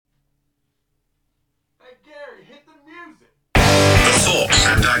The thoughts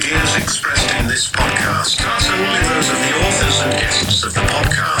and ideas expressed in this podcast are solely those of the authors and guests of the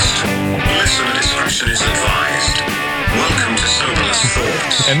podcast. Listener discretion is advised. Welcome to Soberless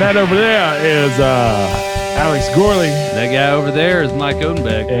Thoughts. And that over there is Alex Gorley. That guy over there is Mike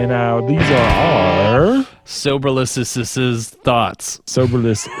Odenbeck. And these are our Soberless thoughts.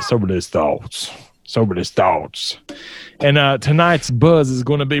 Soberless thoughts. And tonight's buzz is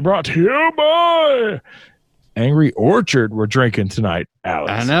going to be brought to you by Angry Orchard. We're drinking tonight,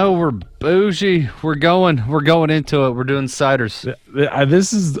 Alex. I know, we're bougie. We're going into it. We're doing ciders.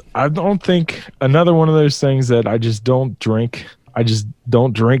 This is, I don't think, another one of those things that I just don't drink. I just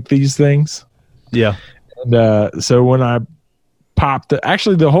don't drink these things. Yeah. And so when I popped,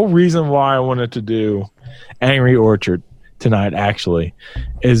 actually the whole reason why I wanted to do Angry Orchard tonight actually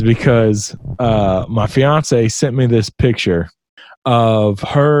is because my fiance sent me this picture of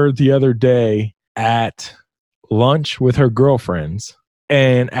her the other day at lunch with her girlfriends,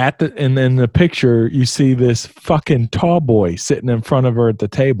 and in the picture you see this fucking tall boy sitting in front of her at the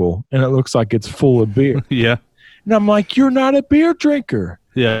table, and it looks like it's full of beer. Yeah. And I'm like, you're not a beer drinker.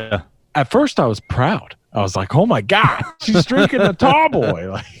 Yeah. At first I was proud. I was like, oh my God, she's drinking a tall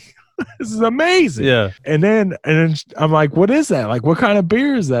boy. Like, this is amazing. Yeah. And then I'm like, what is that? Like, what kind of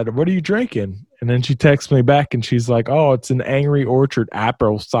beer is that? What are you drinking? And then she texts me back and she's like, oh, it's an Angry Orchard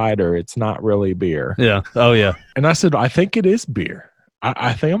apple cider. It's not really beer. Yeah. Oh, yeah. And I said, I think it is beer.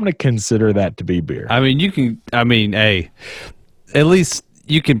 I think I'm going to consider that to be beer. Hey, at least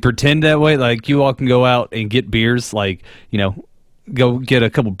you can pretend that way. Like, you all can go out and get beers, like, go get a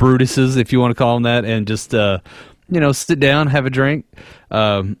couple Brutuses, if you want to call them that, and just, sit down, have a drink.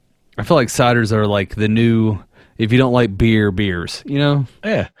 I feel like ciders are like the new, if you don't like beers, Yeah.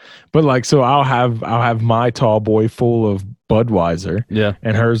 But like, so I'll have my tall boy full of Budweiser. Yeah.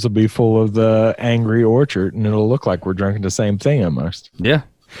 And hers will be full of the Angry Orchard, and it'll look like we're drinking the same thing almost. Yeah.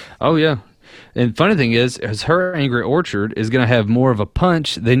 Oh, yeah. And funny thing is her Angry Orchard is going to have more of a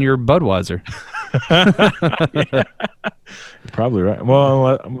punch than your Budweiser. Yeah. You're probably right.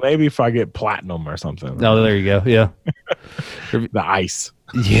 Well, maybe if I get platinum or something. Oh, there you go. Yeah. The ice.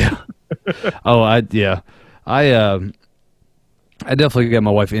 Yeah. Oh, I definitely got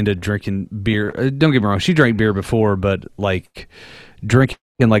my wife into drinking beer. Don't get me wrong, she drank beer before, but like drinking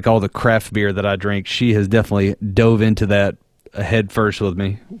like all the craft beer that I drink, she has definitely dove into that head first with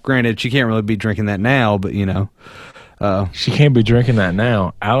me. Granted, she can't really be drinking that now, but she can't be drinking that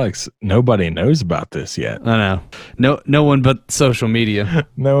now. Alex, nobody knows about this yet. I know. No one but social media.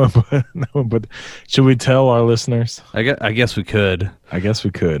 No one but. Should we tell our listeners? I guess we could. I guess we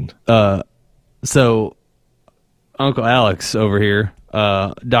could. So Uncle Alex over here,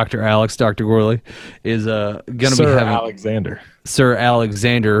 Dr. Alex, Dr. Gorley, is going to be having Sir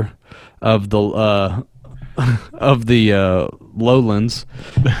Alexander of the Lowlands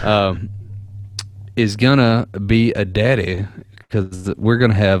is gonna be a daddy because we're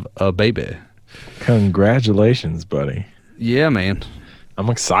gonna have a baby. Congratulations, buddy. Yeah, man. I'm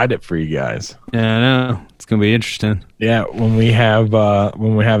excited for you guys. Yeah, I know. It's gonna be interesting. Yeah, when we have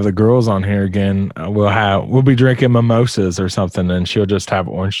the girls on here again, we'll be drinking mimosas or something, and she'll just have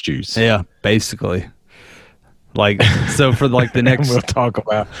orange juice. Yeah, basically. Like, so for like the next, we'll talk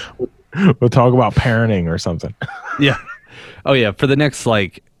about parenting or something. Yeah. Oh yeah, for the next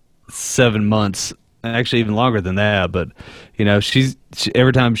like 7 months, actually even longer than that. But she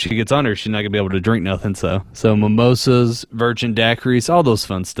every time she gets on her, she's not gonna be able to drink nothing. So mimosas, virgin daiquiris, all those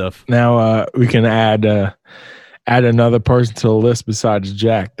fun stuff. Now we can add another person to the list besides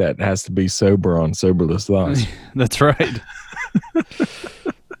Jack that has to be sober on Soberless Thoughts. That's right.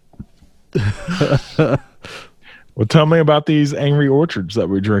 Well, tell me about these Angry Orchards that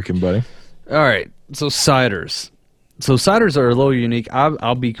we're drinking, buddy. All right, so ciders. So ciders are a little unique.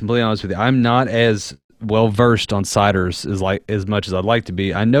 I'll be completely honest with you. I'm not as well versed on ciders as much as I'd like to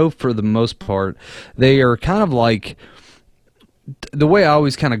be. I know for the most part they are kind of like, the way I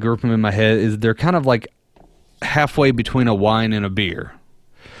always kind of group them in my head is they're kind of like halfway between a wine and a beer.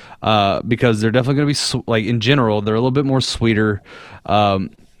 Because they're definitely going to be like, in general, they're a little bit more sweeter.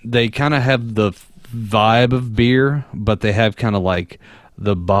 They kind of have the vibe of beer, but they have kind of like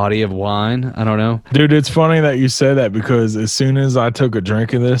the body of wine. I don't know. Dude, it's funny that you said that because as soon as I took a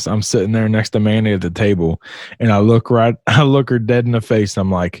drink of this, I'm sitting there next to Mandy at the table and I look her dead in the face. And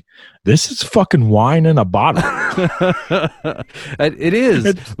I'm like, this is fucking wine in a bottle. It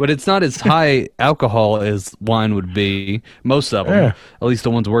is, but it's not as high alcohol as wine would be. Most of them, yeah. At least the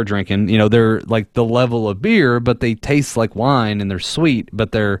ones we're drinking, they're like the level of beer, but they taste like wine and they're sweet,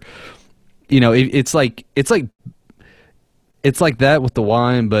 but they're, it's like that with the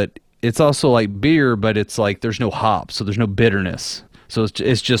wine, but it's also like beer, but it's like there's no hops, so there's no bitterness. So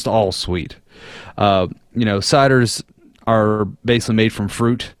it's just all sweet. Ciders are basically made from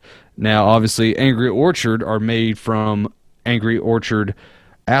fruit. Now, obviously, Angry Orchard are made from Angry Orchard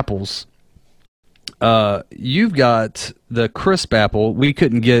apples. You've got the crisp apple. We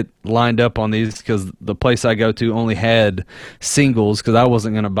couldn't get lined up on these because the place I go to only had singles because I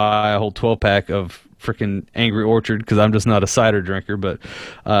wasn't going to buy a whole 12-pack of freaking Angry Orchard because I'm just not a cider drinker. But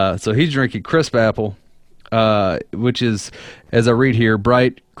so he's drinking crisp apple, which is, as I read here,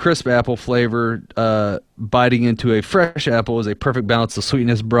 bright, crisp apple flavor. Biting into a fresh apple is a perfect balance of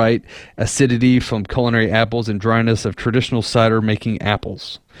sweetness, bright acidity from culinary apples, and dryness of traditional cider making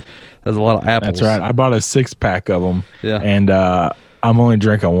apples. There's a lot of apples. That's right. I bought a 6-pack of them, Yeah. and I'm only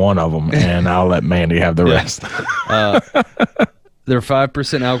drinking one of them, and I'll let Mandy have the rest. They're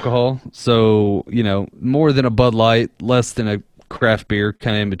 5% alcohol, so, more than a Bud Light, less than a craft beer,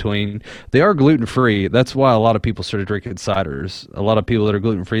 kind of in between. They are gluten-free. That's why a lot of people started drinking ciders. A lot of people that are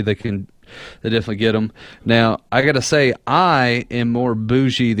gluten-free, they definitely get them. Now, I got to say, I am more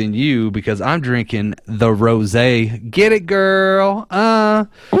bougie than you because I'm drinking the rosé. Get it, girl?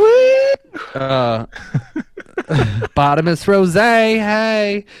 Bottomless rosé,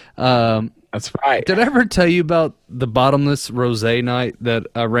 hey. That's right. Did I ever tell you about the bottomless rosé night that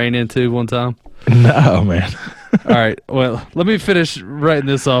I ran into one time? No, man. All right. Well, let me finish writing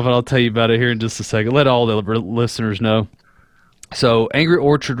this off, and I'll tell you about it here in just a second. Let all the listeners know. So, Angry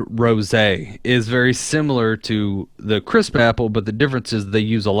Orchard Rosé is very similar to the crisp apple, but the difference is they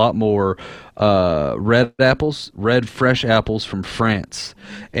use a lot more red fresh apples from France.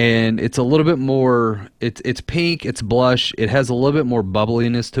 And it's a little bit more, it's pink, it's blush, it has a little bit more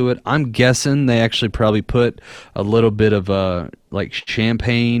bubbliness to it. I'm guessing they actually probably put a little bit of like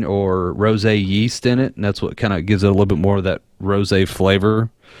champagne or rosé yeast in it, and that's what kind of gives it a little bit more of that rosé flavor.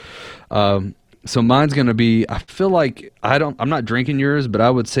 So mine's going to be, I feel like I'm not drinking yours, but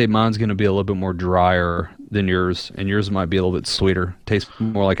I would say mine's going to be a little bit more drier than yours, and yours might be a little bit sweeter. Tastes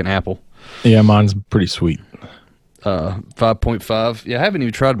more like an apple. Yeah, mine's pretty sweet. 5.5. Yeah, I haven't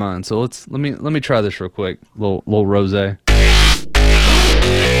even tried mine, so let me try this real quick. Little rosé.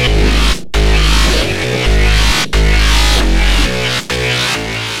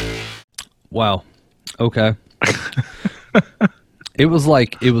 Wow. Okay. It was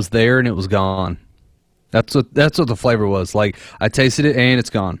like it was there and it was gone. That's what the flavor was. Like I tasted it and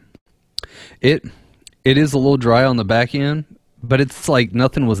it's gone. It is a little dry on the back end, but it's like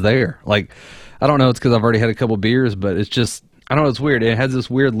nothing was there. Like I don't know, it's because I've already had a couple beers, but it's just I don't know, it's weird. It has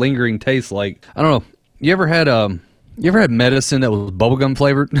this weird lingering taste. Like I don't know. You ever had medicine that was bubblegum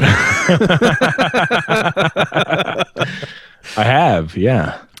flavored? I have,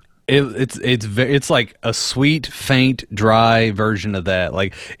 yeah. It's like a sweet, faint, dry version of that.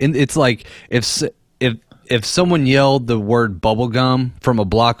 Like, it's like if someone yelled the word bubblegum from a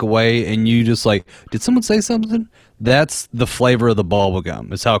block away, and you just like, did someone say something? That's the flavor of the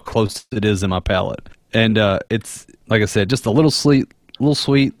bubblegum. It's how close it is in my palate, and it's like I said, just a little sweet,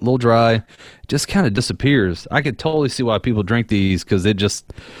 little dry. Just kind of disappears. I could totally see why people drink these because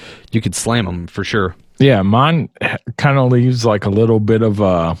you could slam them for sure. Yeah, mine kind of leaves like a little bit of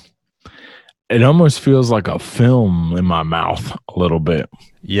it almost feels like a film in my mouth a little bit.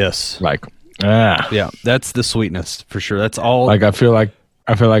 Yes. Like, yeah, that's the sweetness for sure. That's all. Like I feel like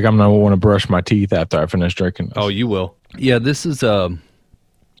I'm gonna want to brush my teeth after I finish drinking this. Oh, you will. Yeah, this is like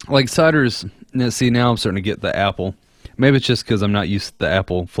ciders. See, now I'm starting to get the apple. Maybe it's just because I'm not used to the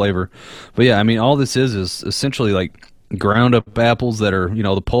apple flavor. But yeah, I mean, all this is essentially like ground up apples that are,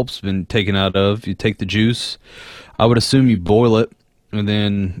 the pulp's been taken out of. You take the juice. I would assume you boil it and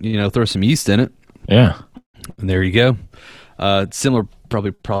then, throw some yeast in it. Yeah. And there you go. Similar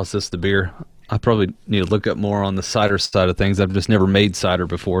probably process to beer. I probably need to look up more on the cider side of things. I've just never made cider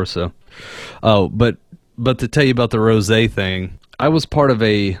before, so. Oh, but to tell you about the rosé thing, I was part of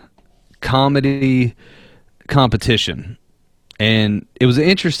a comedy competition, and it was an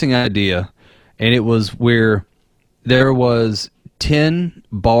interesting idea, and it was where there was 10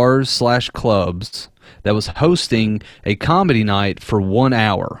 bars/clubs that was hosting a comedy night for 1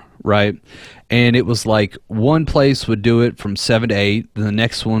 hour, right? And it was like one place would do it from 7 to 8, the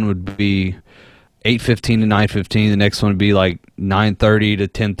next one would be 8:15 to 9:15, the next one would be like 9:30 to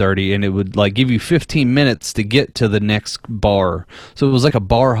 10:30, and it would like give you 15 minutes to get to the next bar. So it was like a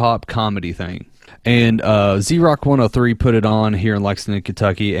bar hop comedy thing. And Z-Rock 103 put it on here in Lexington,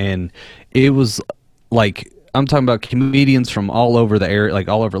 Kentucky, and it was like I'm talking about comedians from all over the area, like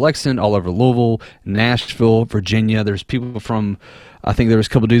all over Lexington, all over Louisville, Nashville, Virginia. There's people from, I think there was a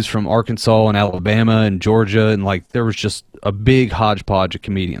couple dudes from Arkansas and Alabama and Georgia, and like there was just a big hodgepodge of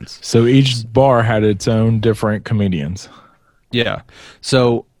comedians. So each bar had its own different comedians. Yeah.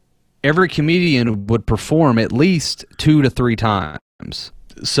 So every comedian would perform at least 2 to 3 times.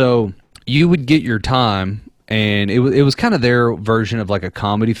 So you would get your time, and it was kind of their version of like a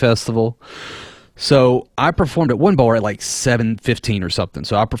comedy festival. So I performed at one bar at like 7:15 or something.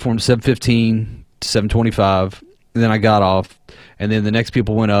 So I performed 7:15 to 7:25, and then I got off, and then the next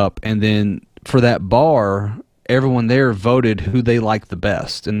people went up, and then for that bar, everyone there voted who they liked the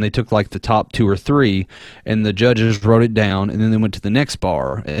best, and they took like the top 2 or 3, and the judges wrote it down, and then they went to the next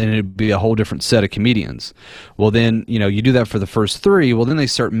bar, and it'd be a whole different set of comedians. Well, then, you know, you do that for the first 3, well, then they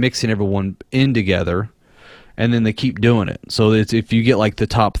start mixing everyone in together, and then they keep doing it. So it's, if you get like the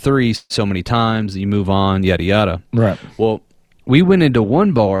top 3 so many times, you move on, yada yada. Right. Well, we went into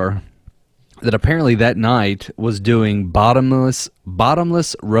one bar that apparently that night was doing bottomless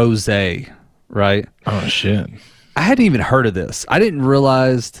rosé, right? Oh shit. I hadn't even heard of this. I hadn't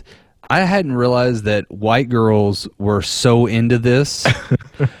realized that white girls were so into this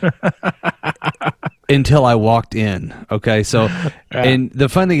until I walked in. Okay, so and the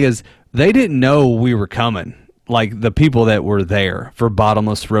fun thing is they didn't know we were coming. Like the people that were there for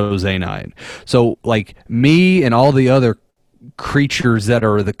bottomless rosé night. So like me and all the other creatures that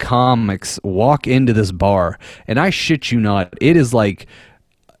are the comics walk into this bar, and I shit you not, it's like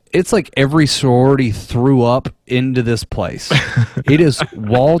every sorority threw up into this place. It is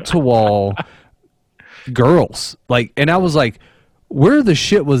wall to wall girls. Like, and I was like, where the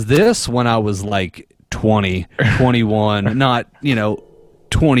shit was this when I was like 20, 21, not,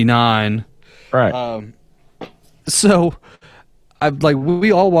 29. Right. So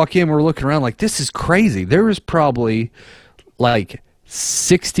we all walk in, we're looking around like, this is crazy. There was probably like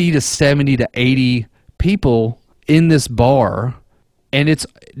 60 to 70 to 80 people in this bar, and it's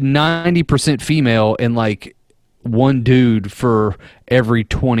 90% female and like one dude for every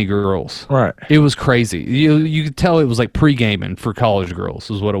 20 girls. Right. It was crazy. You could tell it was like pre-gaming for college girls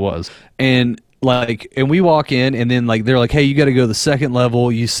is what it was. And we walk in, and then like they're like, hey, you got to go to the second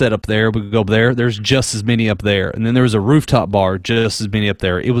level. You set up there. We go up there. There's just as many up there. And then there was a rooftop bar, just as many up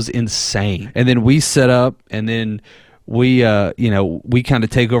there. It was insane. And then we set up, and then we we kind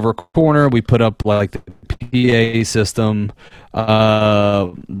of take over a corner. We put up like the PA system.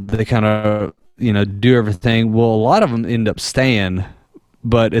 They kind of do everything. Well, a lot of them end up staying,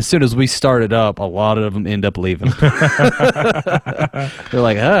 but as soon as we started up, a lot of them end up leaving. They're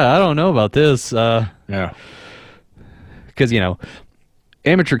like, I don't know about this. Yeah, because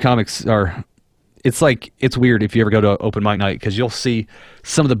amateur comics are. It's weird if you ever go to open mic night, because you'll see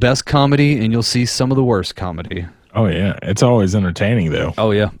some of the best comedy and you'll see some of the worst comedy. Oh yeah, it's always entertaining though.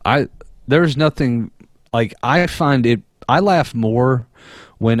 Oh yeah, there's nothing like, I find it. I laugh more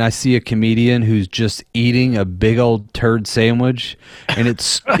when I see a comedian who's just eating a big old turd sandwich, and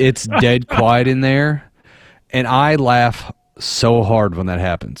it's dead quiet in there, and I laugh so hard when that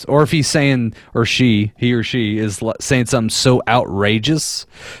happens. Or if he's saying, he or she is saying something so outrageous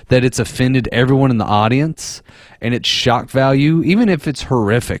that it's offended everyone in the audience, and it's shock value, even if it's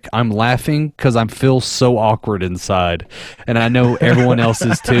horrific. I'm laughing because I feel so awkward inside, and I know everyone else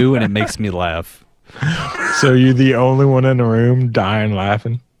is too, and it makes me laugh. So you're the only one in the room dying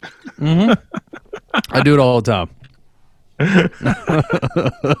laughing? Mm-hmm. I do it all the time.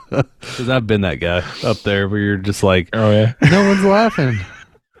 Because I've been that guy up there where you're just like, oh yeah, no one's laughing.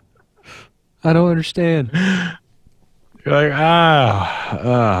 I don't understand. You're like,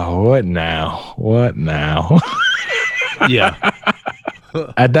 what now? What now? Yeah.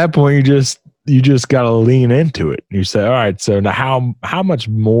 At that point, you just got to lean into it. You say, all right, so now how much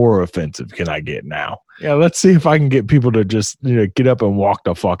more offensive can I get now? Yeah, let's see if I can get people to just get up and walk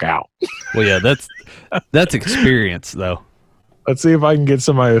the fuck out. Well, yeah, that's experience though. Let's see if I can get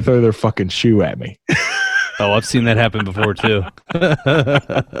somebody to throw their fucking shoe at me. Oh, I've seen that happen before too.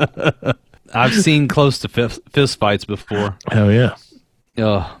 I've seen close to fist fights before. Hell yeah.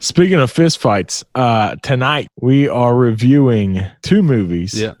 Speaking of fist fights, tonight we are reviewing 2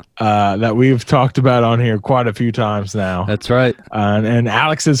 movies that we've talked about on here quite a few times now. That's right. And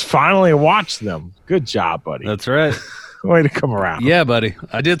Alex has finally watched them. Good job, buddy. That's right. Way to come around. Yeah, buddy.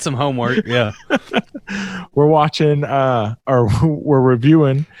 I did some homework. Yeah. We're watching, we're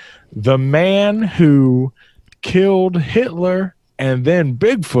reviewing The Man Who Killed Hitler and Then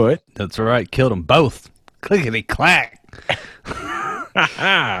Bigfoot. That's right. Killed them both. Clickety clack.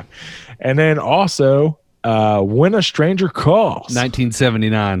 And then also When a Stranger Calls.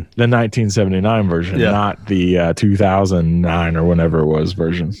 1979. The 1979 version, Yeah. not the 2009 or whenever it was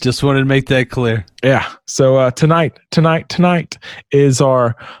version. Just wanted to make that clear. Yeah. So tonight is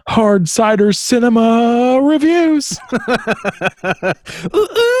our Hard Cider Cinema reviews.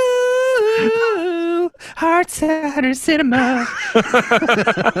 Ooh, hard cider cinema.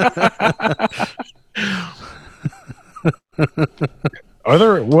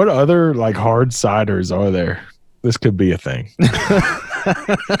 What other like hard ciders are there? This could be a thing.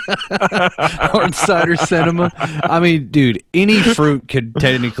 Hard cider cinema. I mean, dude, any fruit could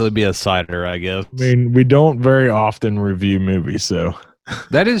technically be a cider, I guess. I mean, we don't very often review movies, so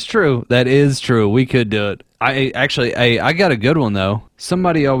That is true. That is true. We could do it. I got a good one though.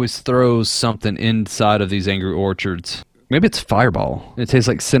 Somebody always throws something inside of these Angry Orchards. Maybe it's Fireball. It tastes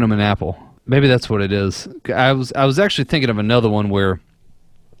like cinnamon apple. Maybe that's what it is. I was actually thinking of another one where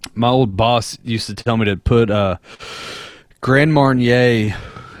my old boss used to tell me to put Grand Marnier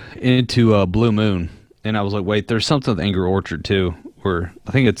into Blue Moon, and I was like, wait, there's something with Angry Orchard too. Where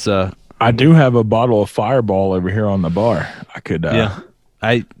I think it's I do have a bottle of Fireball over here on the bar. I could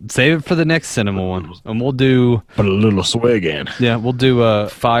I save it for the next cinema one, and we'll do put a little swig in. Yeah, we'll do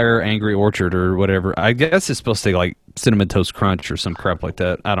Fire Angry Orchard or whatever. I guess it's supposed to be like Cinnamon Toast Crunch or some crap like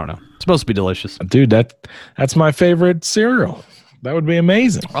that. I don't know. It's supposed to be delicious. Dude, that's my favorite cereal. That would be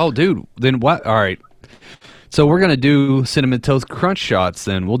amazing. Oh, dude. Then what? All right. So we're going to do Cinnamon Toast Crunch shots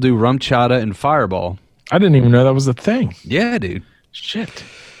then. We'll do Rum Chata and Fireball. I didn't even know that was a thing. Yeah, dude. Shit.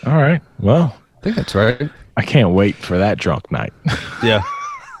 All right. Well, I think that's right. I can't wait for that drunk night. Yeah.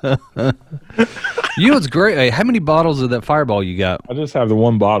 You know what's great? Hey, how many bottles of that Fireball you got? I just have the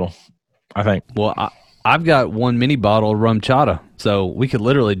one bottle, I think. Well, I've got one mini bottle of Rum Chata, so we could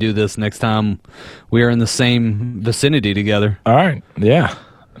literally do this next time we are in the same vicinity together. All right. Yeah.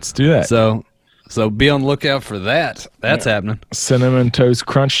 Let's do that. So be on the lookout for that. That's happening. Cinnamon Toast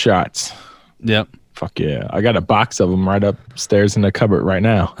Crunch shots. Yep. Fuck yeah. I got a box of them right upstairs in the cupboard right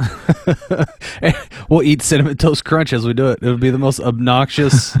now. We'll eat Cinnamon Toast Crunch as we do it. It'll be the most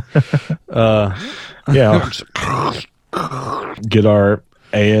obnoxious. Yeah. Get our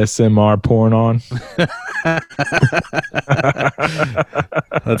ASMR porn on.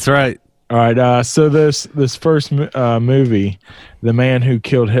 That's right. All right. So this first movie, The Man Who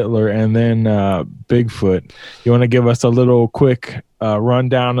Killed Hitler, and then Bigfoot. You want to give us a little quick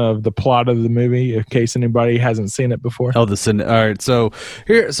rundown of the plot of the movie, in case anybody hasn't seen it before? All right. So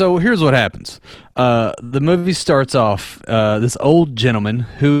here's what happens. The movie starts off. This old gentleman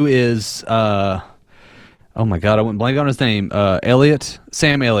who is, oh my God, I went blank on his name.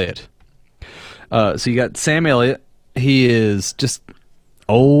 Sam Elliott. So you got Sam Elliott. He is just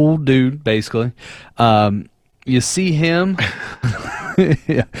old dude, basically. You see him.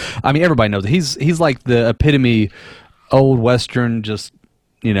 Yeah. I mean, everybody knows it. He's like the epitome old Western, just,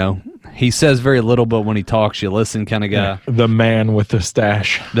 you know, he says very little, but when he talks, you listen kind of guy. Yeah, the man with the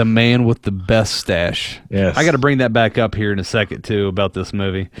stash. The man with the best stash. Yes. I got to bring that back up here in a second, too, about this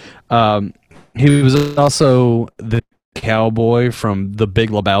movie. He was also the cowboy from The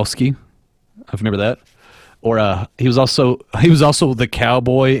Big Lebowski. I remember that. Or he was also the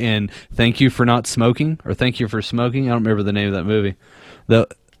cowboy in Thank You for Not Smoking, or Thank You for Smoking. I don't remember the name of that movie. The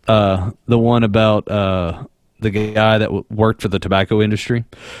one about the guy that worked for the tobacco industry.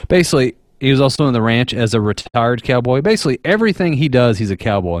 Basically, he was also in The Ranch as a retired cowboy. Basically, everything he does, he's a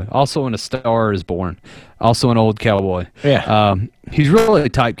cowboy. Also in A Star Is Born. Also an old cowboy. Yeah. He's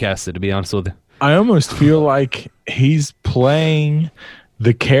really typecasted, to be honest with you. I almost feel like he's playing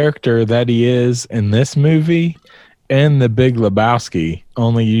the character that he is in this movie and The Big Lebowski,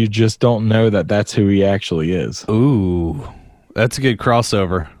 only you just don't know that that's who he actually is. Ooh, that's a good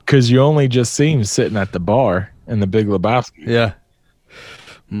crossover. Because you only just see him sitting at the bar in The Big Lebowski. Yeah.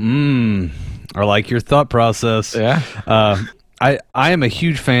 I like your thought process. Yeah. I am a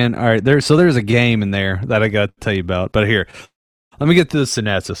huge fan. All right, there's a game in there that I got to tell you about. But here, let me get to the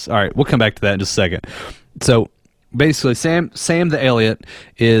synopsis. All right, we'll come back to that in just a second. So basically, Sam the Elliott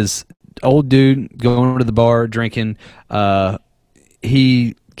is old dude going to the bar drinking.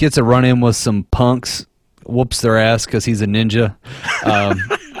 He gets a run in with some punks, whoops their ass because he's a ninja.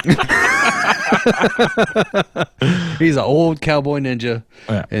 He's an old cowboy ninja,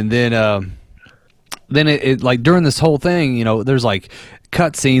 Yeah. and then it like during this whole thing, you know, there's like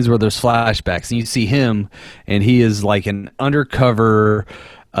cut scenes where there's flashbacks, and you see him, and he is like an undercover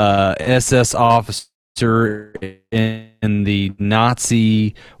SS officer in the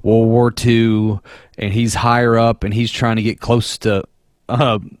Nazi World War II, and he's higher up, and he's trying to get close to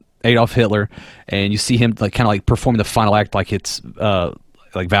Adolf Hitler, and you see him like kind of like performing the final act like it's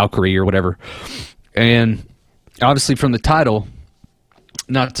like Valkyrie or whatever. And obviously from the title,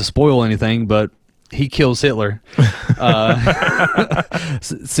 not to spoil anything, but he kills Hitler.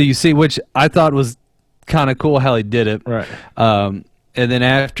 So you see, which I thought was kind of cool how he did it. Right. And then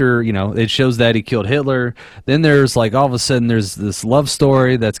after, it shows that he killed Hitler, then there's like all of a sudden there's this love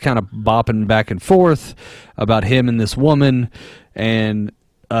story that's kind of bopping back and forth about him and this woman. And,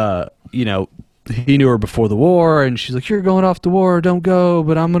 he knew her before the war, and she's like, "You're going off to war, don't go,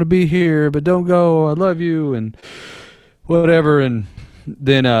 but I'm going to be here, but don't go, I love you," and whatever. And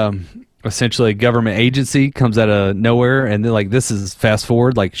then essentially a government agency comes out of nowhere, and they're like, this is fast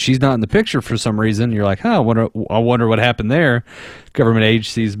forward, like she's not in the picture for some reason. You're like, I wonder what happened there. Government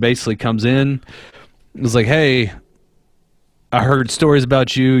agencies basically comes in. It was like, hey, I heard stories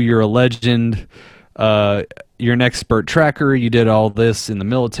about you. You're a legend. You're an expert tracker. You did all this in the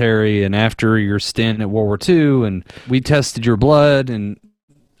military and after your stint at World War II, and we tested your blood, and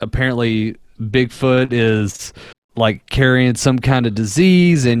apparently Bigfoot is like carrying some kind of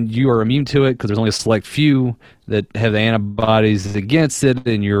disease, and you are immune to it because there's only a select few that have the antibodies against it,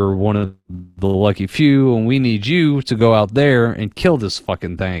 and you're one of the lucky few, and we need you to go out there and kill this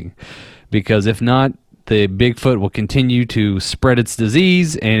fucking thing, because if not, the Bigfoot will continue to spread its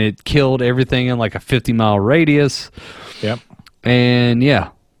disease, and it killed everything in like a 50-mile radius. Yep. And yeah,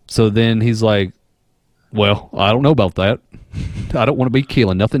 so then he's like, well, I don't know about that. I don't want to be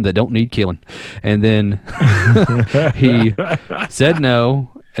killing nothing that don't need killing. And then he said no,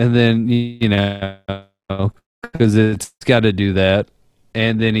 and then, because it's got to do that.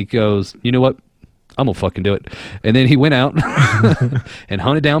 And then he goes, you know what? I'm going to fucking do it. And then he went out and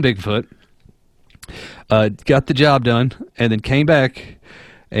hunted down Bigfoot, got the job done, and then came back.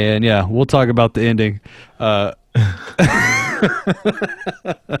 And yeah, we'll talk about the ending.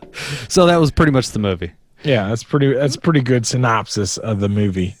 So that was pretty much the movie. Yeah, that's pretty good synopsis of the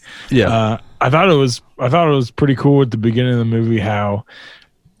movie. Yeah. I thought it was pretty cool at the beginning of the movie how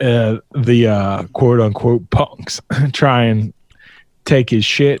the quote unquote punks try and take his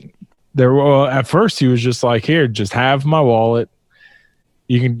shit. Well, at first he was just like, "Here, just have my wallet.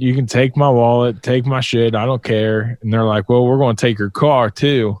 You can take my wallet, take my shit. I don't care." And they're like, "Well, we're going to take your car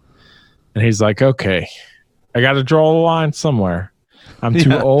too." And he's like, "Okay, I got to draw the line somewhere. I'm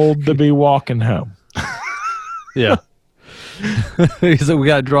too old to be walking home." Yeah. He's like, we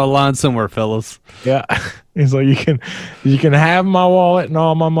got to draw a line somewhere, fellas. Yeah. He's like, you can have my wallet and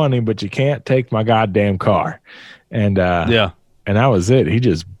all my money, but you can't take my goddamn car. And and that was it. He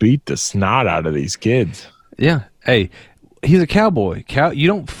just beat the snot out of these kids. Yeah. Hey, he's a cowboy. You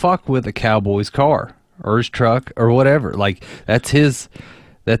don't fuck with a cowboy's car or his truck or whatever. Like that's his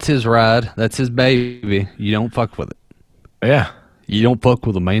ride. That's his baby. You don't fuck with it. Yeah. You don't fuck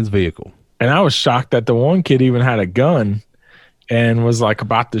with a man's vehicle. And I was shocked that the one kid even had a gun and was like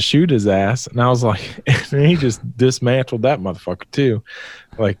about to shoot his ass. And I was like, and he just dismantled that motherfucker too.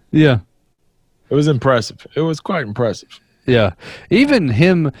 Like, yeah, it was impressive. It was quite impressive. Yeah. Even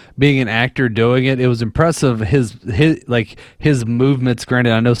him being an actor doing it, it was impressive. His movements,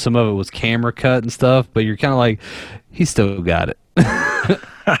 granted, I know some of it was camera cut and stuff, but you're kind of like, he still got it.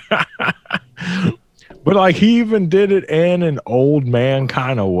 But like he even did it in an old man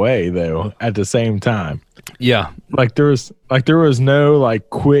kind of way though at the same time. Yeah. Like there was no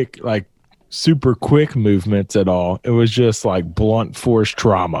like quick, like super quick movements at all. It was just like blunt force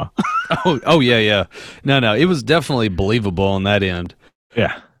trauma. Oh yeah. No, it was definitely believable on that end.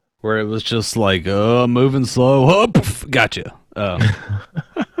 Yeah. Where it was just like, moving slow. Poof, gotcha.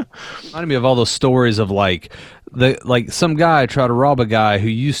 Reminded me of all those stories of like some guy tried to rob a guy who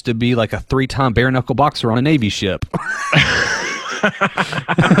used to be like a 3-time bare knuckle boxer on a Navy ship.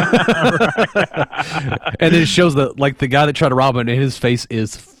 And then it shows that like the guy that tried to rob him, and his face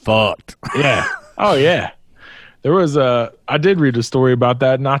is fucked. Yeah. Oh yeah. There was I did read a story about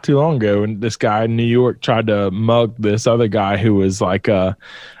that not too long ago, and this guy in New York tried to mug this other guy who was like a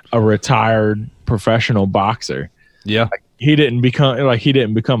retired professional boxer. Yeah. Like, he didn't become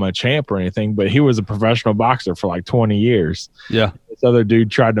a champ or anything, but he was a professional boxer for like 20 years. Yeah. This other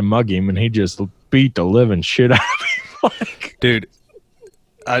dude tried to mug him, and he just beat the living shit out of him. Dude,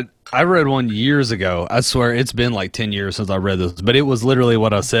 I read one years ago. I swear it's been like 10 years since I read this, but it was literally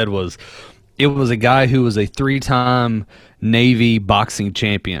what I said was, it was a guy who was a 3-time Navy boxing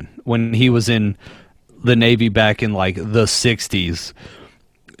champion when he was in the Navy back in like the 60s.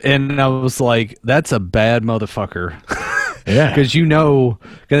 And I was like, that's a bad motherfucker. Yeah. Because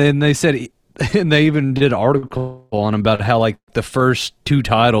and they said, and they even did an article on him about how like the first 2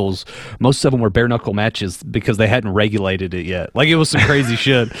 titles, most of them were bare knuckle matches because they hadn't regulated it yet. Like it was some crazy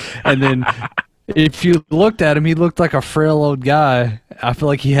shit. And then if you looked at him, he looked like a frail old guy. I feel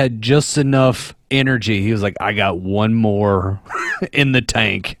like he had just enough energy. He was like, I got one more in the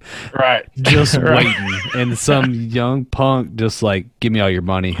tank. Right. Just Right. waiting. And some young punk just like, give me all your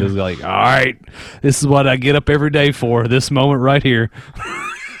money. He was like, all right, this is what I get up every day for, this moment right here.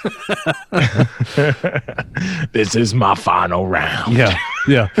 This is my final round. Yeah.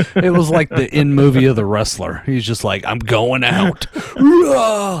 Yeah. It was like the end movie of The Wrestler. He's just like, I'm going out.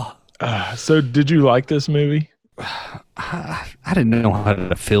 So did you like this movie? I didn't know how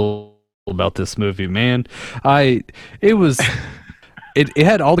to feel about this movie, man. It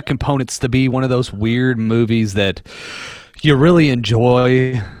had all the components to be one of those weird movies that you really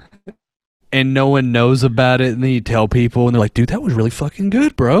enjoy and no one knows about it, and then you tell people and they're like, dude, that was really fucking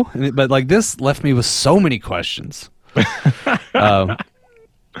good, bro. But like, this left me with so many questions.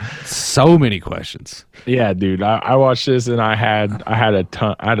 So many questions. Yeah, dude. I watched this and I had a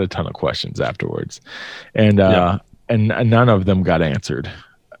ton of questions afterwards. And and none of them got answered.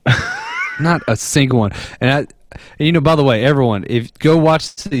 Not a single one. And you know, by the way, everyone, if go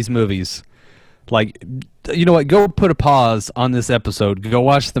watch these movies, like, you know what, go put a pause on this episode, go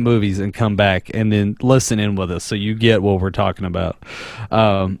watch the movies and come back and then listen in with us so you get what we're talking about.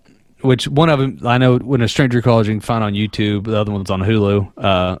 Which one of them, I know, When a Stranger Calls, you can find on YouTube. The other one's on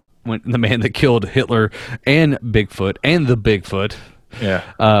Hulu. When the man that killed Hitler and Bigfoot and the Bigfoot. Yeah.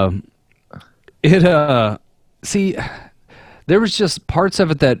 See, there was just parts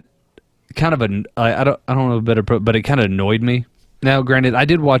of it that kind of I don't know a better, but it kind of annoyed me. Now, granted, I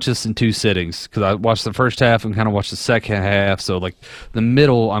did watch this in 2 sittings because I watched the first half and kind of watched the second half. So, like, the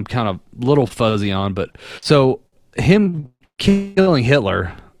middle, I'm kind of a little fuzzy on. But so him killing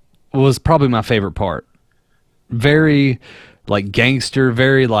Hitler was probably my favorite part. Very, like, gangster,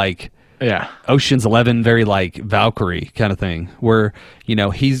 very, like, Yeah. Ocean's 11, very like Valkyrie kind of thing, where, you know,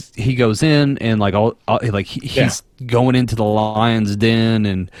 he goes in and like he's going into the lion's den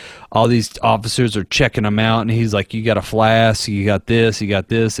and all these officers are checking him out, and he's like, you got a flask, you got this,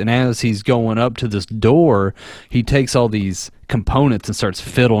 and as he's going up to this door, he takes all these components and starts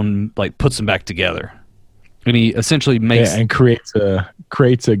fiddling, like puts them back together, and he essentially makes and creates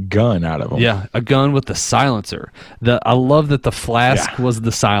a gun out of them. Yeah, a gun with the silencer. I love that the flask was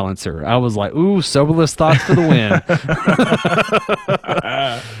the silencer. I was like, ooh, soberless thoughts for the win.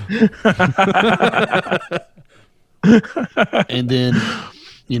 And then,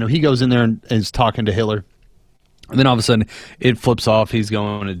 you know, he goes in there and is talking to Hitler. And then all of a sudden, it flips off. He's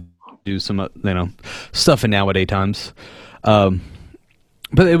going to do some, you know, stuff in nowadays times. But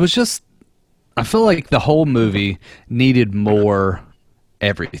it was just, I feel like the whole movie needed more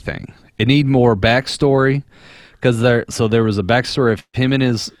everything. It needed more backstory, because there was a backstory of him and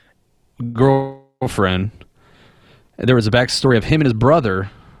his girlfriend. There was a backstory of him and his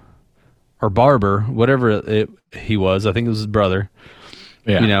brother, or Barber, whatever he was. I think it was his brother.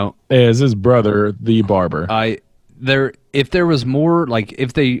 Yeah, you know, it is his brother, the barber. If there was more, like,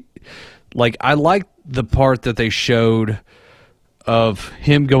 if they, like, I liked the part that they showed of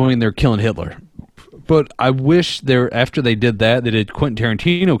him going there killing Hitler. But I wish after they did that, they did Quentin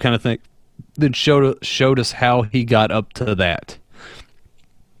Tarantino kind of thing, that showed us how he got up to that,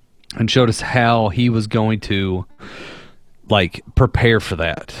 and showed us how he was going to, like, prepare for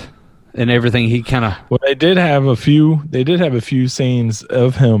that and everything. He kind of they did have a few scenes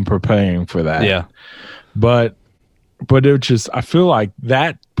of him preparing for that. Yeah, but it just, I feel like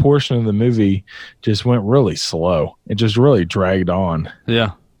that portion of the movie just went really slow. It just really dragged on.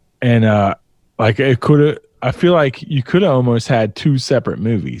 Yeah, and like, it could have, I feel like you could have almost had 2 separate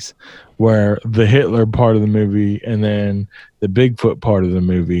movies, where the Hitler part of the movie and then the Bigfoot part of the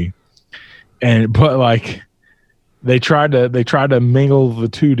movie. But like, they tried to mingle the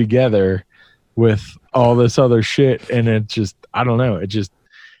 2 together with all this other shit, and it just, I don't know, it just,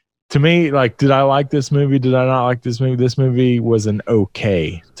 to me, like, did I like this movie? Did I not like this movie? This movie was an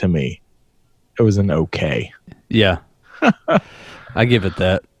okay to me. It was an okay. Yeah. I give it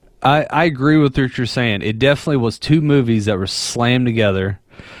that. I agree with what you're saying. It definitely was 2 movies that were slammed together.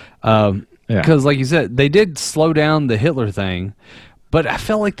 Because, like you said, they did slow down the Hitler thing, but I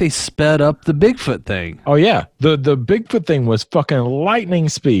felt like they sped up the Bigfoot thing. Oh, yeah. The Bigfoot thing was fucking lightning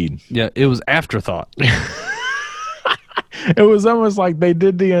speed. Yeah, it was afterthought. It was almost like they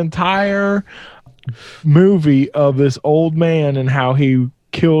did the entire movie of this old man and how he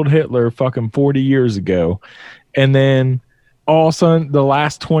killed Hitler fucking 40 years ago. And then all of a sudden, the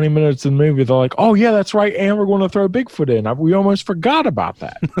last 20 minutes of the movie, they're like, oh, yeah, that's right. And we're going to throw Bigfoot in. We almost forgot about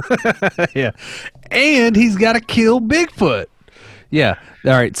that. Yeah. And he's got to kill Bigfoot. Yeah.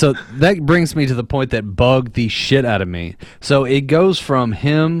 All right. So that brings me to the point that bugged the shit out of me. So it goes from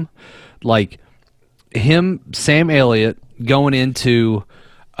Sam Elliott, going into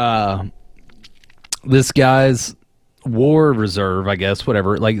this guy's war reserve, I guess,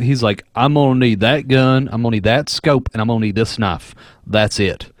 whatever. Like, he's like, I'm gonna need that gun, I'm gonna need that scope, and I'm gonna need this knife. That's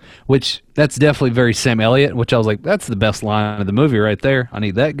it. Which, that's definitely very Sam Elliott, which I was like, that's the best line of the movie right there. I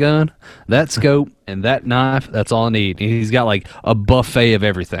need that gun, that scope, and that knife. That's all I need. And he's got like a buffet of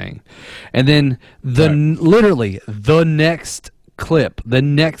everything. And then literally the next clip, the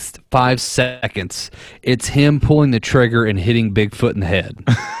next 5 seconds, it's him pulling the trigger and hitting Bigfoot in the head.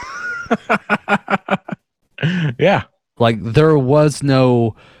 Yeah. Like, there was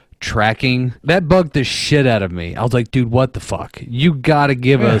no tracking. That bugged the shit out of me. I was like, dude, what the fuck? You gotta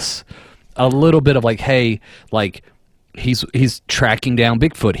give us a little bit of like, hey, like, he's tracking down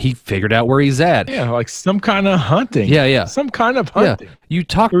Bigfoot. He figured out where he's at. Yeah, like some kind of hunting. Yeah. Some kind of hunting.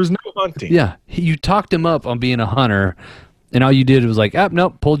 Yeah. There was no hunting. Yeah. You talked him up on being a hunter, and all you did was like,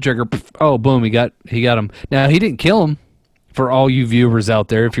 nope, pull the trigger. Oh, boom, he got him. Now, he didn't kill him, for all you viewers out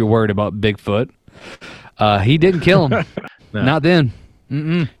there, if you're worried about Bigfoot. He didn't kill him. No. Not then.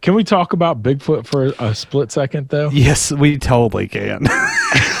 Mm-mm. Can we talk about Bigfoot for a split second, though? Yes, we totally can.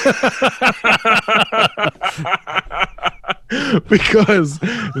 Because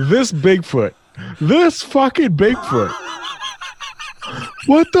this fucking Bigfoot,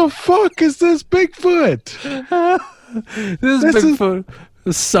 what the fuck is this Bigfoot? This Bigfoot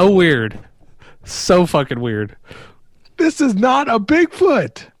is so weird. So fucking weird. This is not a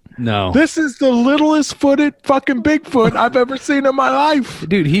Bigfoot. No. This is the littlest footed fucking Bigfoot I've ever seen in my life.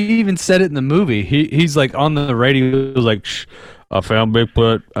 Dude, he even said it in the movie. He's like on the radio, he was like, Shh, I found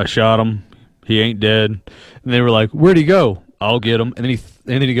Bigfoot, I shot him, he ain't dead. And they were like, where'd he go? I'll get him. And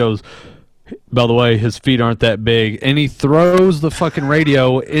then he goes, by the way, his feet aren't that big. And he throws the fucking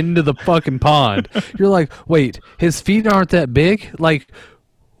radio into the fucking pond. You're like, wait, his feet aren't that big? Like,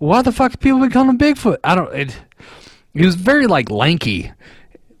 why the fuck people been calling him Bigfoot? He was very like lanky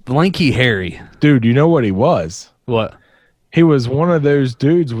Harry. Dude, you know what he was? What? He was one of those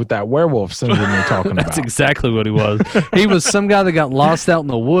dudes with that werewolf syndrome you're talking about. That's exactly what he was. He was some guy that got lost out in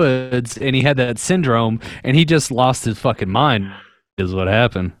the woods, and he had that syndrome, and he just lost his fucking mind, is what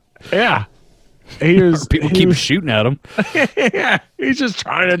happened. Yeah. People keep shooting at him. Yeah. He's just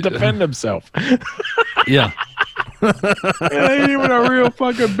trying to defend himself. Yeah. It ain't even a real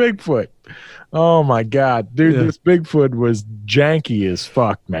fucking Bigfoot. Oh my God, dude, This Bigfoot was janky as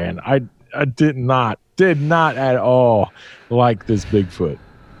fuck, man. I did not at all like this Bigfoot.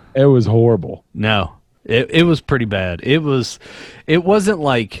 It was horrible. No, it was pretty bad. It wasn't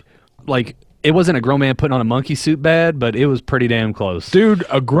like it wasn't a grown man putting on a monkey suit bad, but it was pretty damn close. Dude,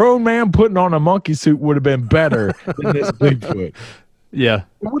 a grown man putting on a monkey suit would have been better than this Bigfoot. Yeah,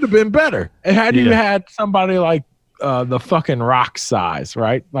 it would have been better. And had you had somebody like the fucking Rock size,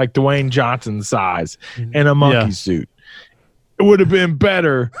 right? Like Dwayne Johnson size in a monkey suit. It would have been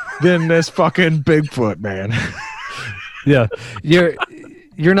better than this fucking Bigfoot, man. Yeah.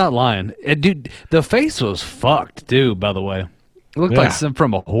 You're not lying. Dude, the face was fucked, dude, by the way. It looked like some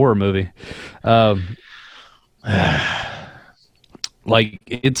from a horror movie. Like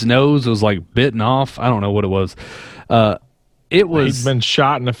its nose was like bitten off. I don't know what it was. It was He's been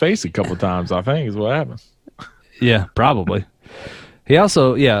shot in the face a couple times, I think, is what happened. Yeah, probably. He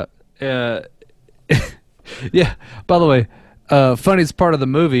also, yeah. By the way, funniest part of the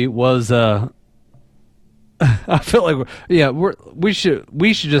movie was, I feel like, we should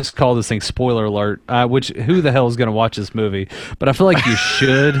just call this thing spoiler alert. Which who the hell is going to watch this movie? But I feel like you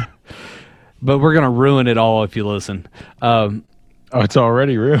should. But we're going to ruin it all if you listen. Oh, it's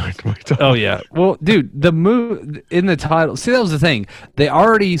already ruined. Oh, yeah. Well, dude, the movie in the title. See, that was the thing. They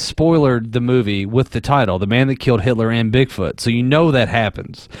already spoilered the movie with the title, The Man That Killed Hitler and Bigfoot. So you know that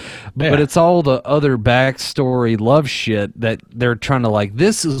happens. But it's all the other backstory love shit that they're trying to like,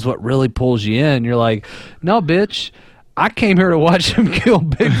 this is what really pulls you in. You're like, no, bitch. I came here to watch him kill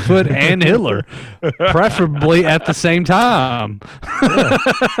Bigfoot and Hitler, preferably at the same time.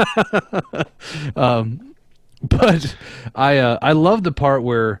 But I love the part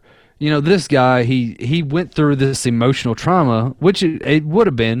where, you know, this guy, he went through this emotional trauma, which it would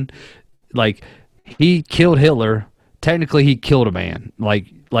have been like he killed Hitler. Technically, he killed a man.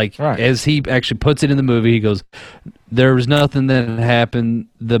 Like right. As he actually puts it in the movie, he goes, there was nothing that happened.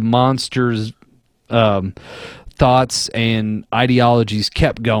 The monster's thoughts and ideologies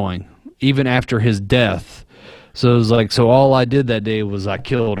kept going even after his death. So it was like, so all I did that day was I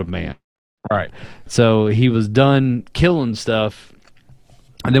killed a man. Right. So he was done killing stuff.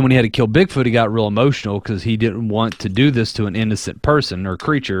 And then when he had to kill Bigfoot, he got real emotional because he didn't want to do this to an innocent person or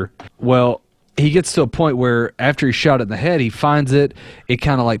creature. Well, he gets to a point where after he shot it in the head, he finds it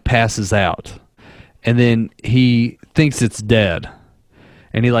kind of like passes out. And then he thinks it's dead.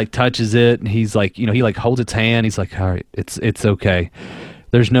 and he like touches it, and he's like, he like holds its hand. He's like, all right, it's okay.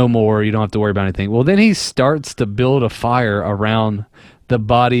 There's no more. You don't have to worry about anything. Well, then he starts to build a fire around the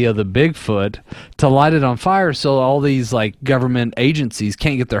body of the Bigfoot to light it on fire, so all these like government agencies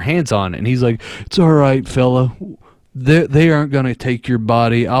can't get their hands on it. And he's like, it's all right, fella. They aren't going to take your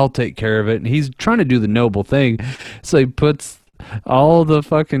body. I'll take care of it. And he's trying to do the noble thing. So he puts all the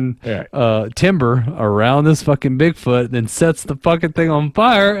fucking timber around this fucking Bigfoot, then sets the fucking thing on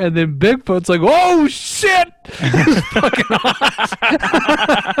fire, and then Bigfoot's like, "Whoa, shit!"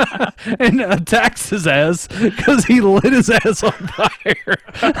 and attacks his ass because he lit his ass on fire.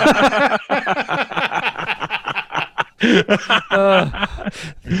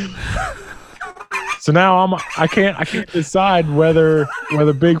 So now I can't decide whether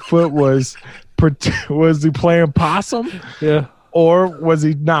Bigfoot was he playing possum, or was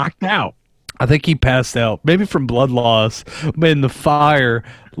he knocked out? I think he passed out, maybe from blood loss. And the fire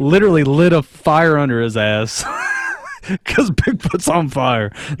literally lit a fire under his ass because Bigfoot's on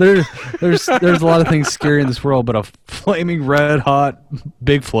fire. There's a lot of things scary in this world, but a flaming red hot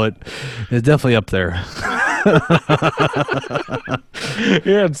Bigfoot is definitely up there.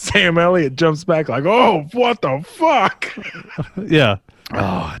 Yeah, and Sam Elliott jumps back like, "Oh, what the fuck?" Yeah.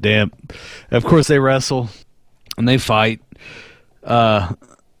 Oh, damn. Of course, they wrestle and they fight. A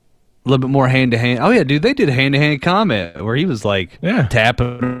little bit more hand-to-hand. Oh, yeah, dude, they did hand-to-hand combat where he was, like,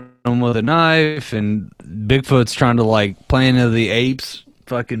 tapping him with a knife, and Bigfoot's trying to, like, Planet of the Apes,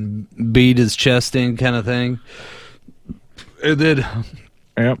 fucking beat his chest in kind of thing. And then,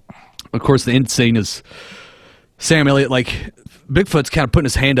 of course, the end scene is Sam Elliott, like, Bigfoot's kind of putting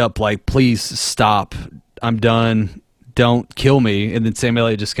his hand up, like, please stop. I'm done. Don't kill me. And then Sam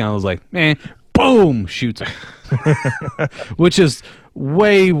Elliott just kind of was like, boom, shoots him. Which is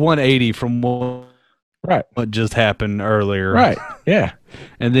way 180 from what just happened earlier. Right. Yeah.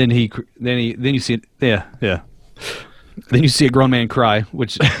 And then then you see it. Yeah. Then you see a grown man cry,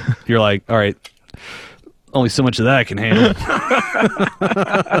 which you're like, all right, only so much of that I can handle.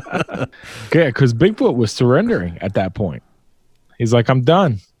 Yeah, because Bigfoot was surrendering at that point. He's like, I'm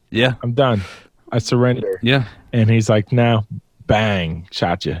done. Yeah. I'm done. I surrender. Yeah. And he's like, now, bang,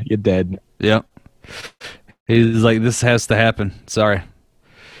 shot you. You're dead. Yeah. He's like, this has to happen. Sorry.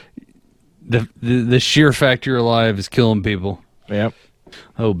 The sheer fact you're alive is killing people. Yep.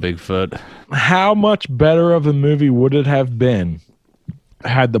 Oh, Bigfoot. How much better of a movie would it have been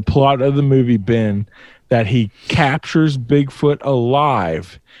had the plot of the movie been that he captures Bigfoot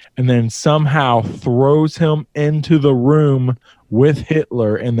alive and then somehow throws him into the room with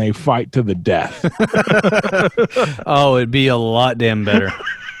Hitler and they fight to the death? Oh, it'd be a lot damn better.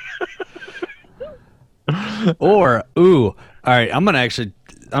 Or, all right, I'm gonna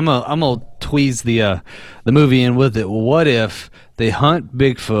tweeze the movie in with it. What if they hunt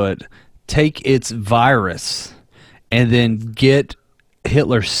Bigfoot, take its virus, and then get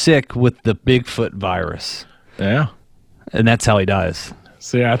Hitler sick with the Bigfoot virus? Yeah. And that's how he dies.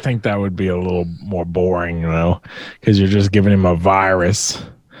 See, I think that would be a little more boring, because you're just giving him a virus.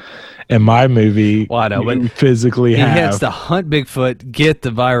 In my movie, well, I know, but physically he has to hunt Bigfoot, get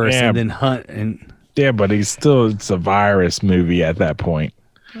the virus, and then hunt. Yeah, but it's a virus movie at that point.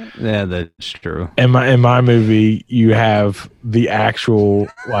 Yeah, that's true. In my movie, you have the actual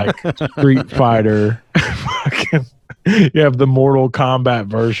like Street Fighter. You have the Mortal Kombat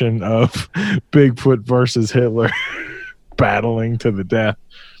version of Bigfoot versus Hitler battling to the death.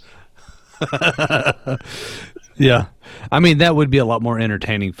 Yeah, I mean that would be a lot more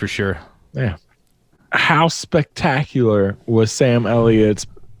entertaining for sure. Yeah. How spectacular was Sam Elliott's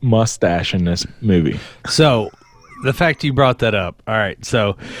mustache in this movie? So, the fact you brought that up. All right,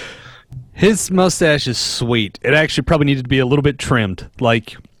 so his mustache is sweet. It actually probably needed to be a little bit trimmed.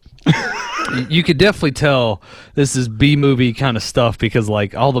 Like, you could definitely tell this is B-movie kind of stuff because,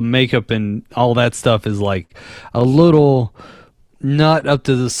 like, all the makeup and all that stuff is, like, a little not up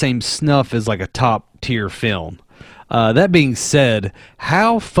to the same snuff as, like, a top-tier film. That being said,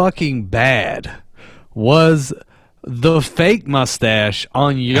 how fucking bad was the fake mustache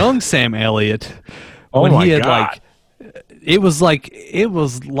on young Sam Elliott when he had God. It was like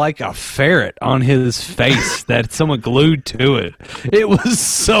a ferret on his face that someone glued to it. It was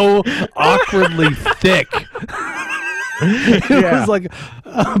so awkwardly thick. It was like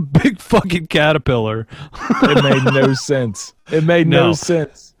a big fucking caterpillar. It made no sense. It made no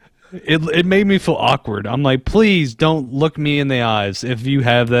sense. It made me feel awkward. I'm like, please don't look me in the eyes if you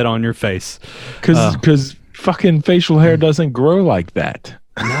have that on your face. Because fucking facial hair doesn't grow like that.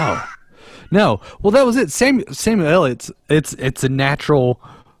 No. Well, that was it. Samuel Elliott's it's a natural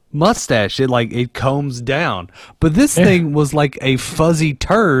mustache. It combs down. But this thing was like a fuzzy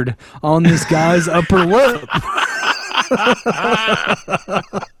turd on this guy's upper lip.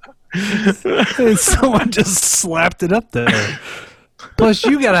 And someone just slapped it up there. Plus,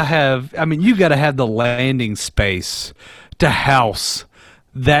 you gotta have the landing space to house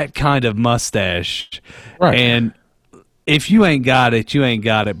that kind of mustache. Right. And if you ain't got it, you ain't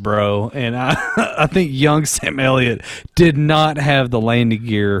got it, bro. And I think young Sam Elliott did not have the landing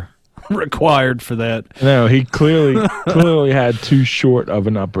gear required for that. No, he clearly had too short of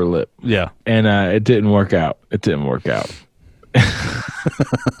an upper lip. Yeah. And it didn't work out.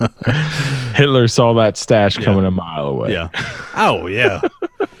 Hitler saw that stash coming a mile away. Yeah. Oh, yeah.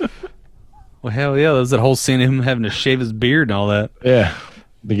 Well, hell yeah. There's that whole scene of him having to shave his beard and all that. Yeah.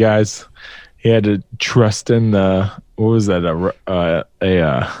 The guys, he had to trust in what was that?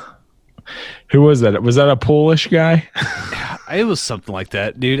 Who was that? Was that a Polish guy? It was something like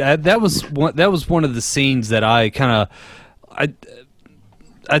that, dude. That was one of the scenes that I'd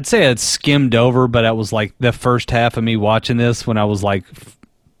say I'd skimmed over, but that was like the first half of me watching this when I was like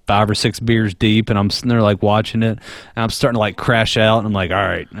 5 or 6 beers deep, and I'm sitting there like watching it, and I'm starting to like crash out, and I'm like, all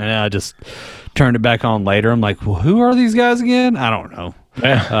right, and I just turned it back on later. I'm like, well, who are these guys again? I don't know.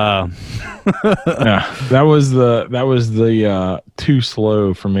 Yeah. That was the too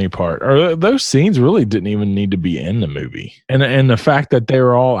slow for me part. Or those scenes really didn't even need to be in the movie, and the fact that they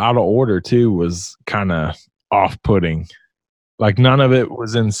were all out of order too was kind of off-putting. Like none of it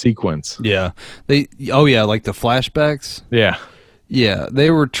was in sequence. Yeah, like the flashbacks. Yeah, they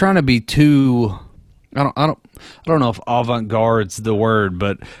were trying to be too. I don't know if avant-garde's the word,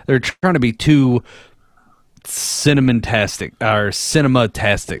 but they're trying to be too cinematastic.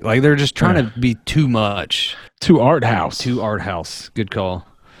 Like they're just trying to be too much. Too art house. Good call.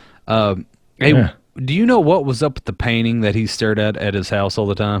 Hey, do you know what was up with the painting that he stared at his house all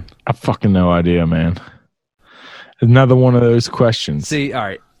the time? I fucking no idea, man. Another one of those questions. See, all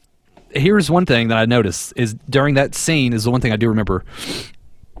right. Here's one thing that I noticed is during that scene is the one thing I do remember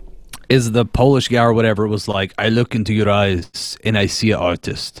is the Polish guy or whatever was like, I look into your eyes and I see an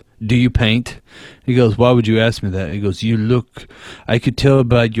artist. Do you paint? He goes, why would you ask me that? He goes, I could tell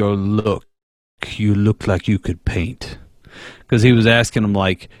by your look. You look like you could paint. Because he was asking him,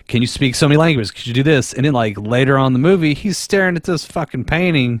 like, can you speak so many languages? Could you do this? And then, like, later on in the movie, he's staring at this fucking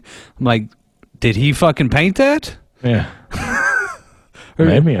painting. I'm like, did he fucking paint that? Yeah.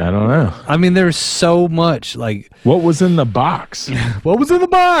 Maybe, I don't know. I mean, there's so much, like... What was in the box? What was in the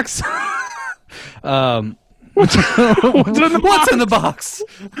box? What's in the box?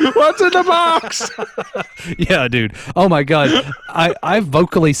 What's in the box? Yeah, dude. Oh, my God. I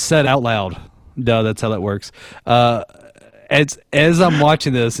vocally said out loud. Duh, that's how that works. As I'm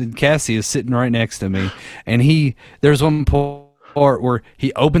watching this, and Cassie is sitting right next to me, and there's one part where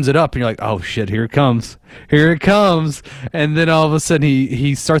he opens it up and you're like, oh shit, here it comes, and then all of a sudden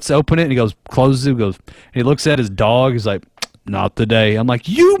he starts to open it and he goes, closes it, and he looks at his dog, he's like, not today. I'm like,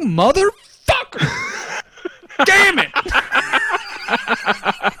 you motherfucker. Damn it.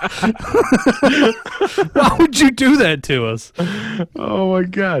 Why would you do that to us? Oh my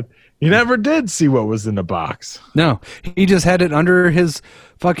God. He never did see what was in the box. No, he just had it under his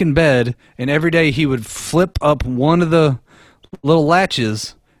fucking bed, and every day he would flip up one of the little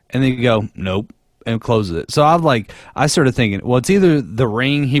latches and then go, nope, and closes it. So I started thinking, well, it's either the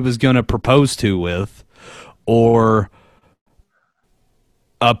ring he was going to propose to with, or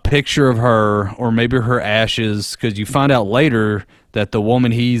a picture of her, or maybe her ashes, because you find out later that the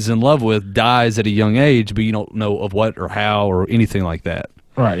woman he's in love with dies at a young age, but you don't know of what or how or anything like that.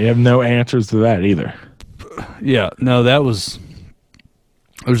 Right, you have no answers to that either. Yeah, no, there's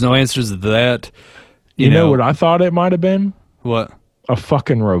no answers to that. You know what I thought it might have been? What? A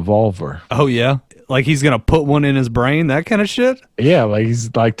fucking revolver. Oh, yeah? Like he's going to put one in his brain, that kind of shit? Yeah, like he's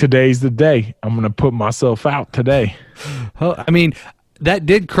like, today's the day. I'm going to put myself out today. I mean, that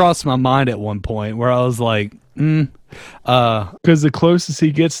did cross my mind at one point where I was like, because the closest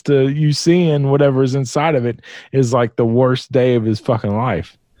he gets to you seeing whatever's inside of it is like the worst day of his fucking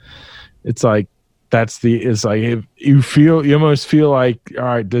life. It's like, it's like if you almost feel like, all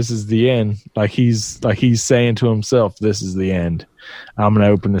right, this is the end. Like he's saying to himself, this is the end. I'm gonna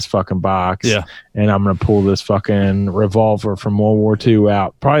open this fucking box, and I'm gonna pull this fucking revolver from World War II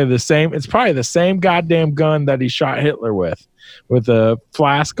out. It's probably the same goddamn gun that he shot Hitler with a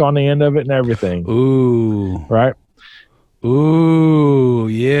flask on the end of it and everything. Ooh, right? Ooh,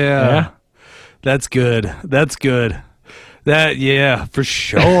 yeah. That's good. That, yeah, for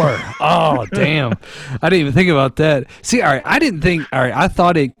sure. Oh, damn. I didn't even think about that. See, all right, I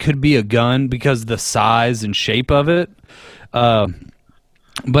thought it could be a gun because of the size and shape of it.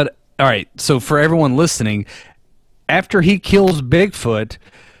 But all right, so for everyone listening, after he kills Bigfoot,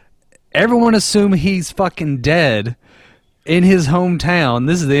 everyone assumes he's fucking dead in his hometown.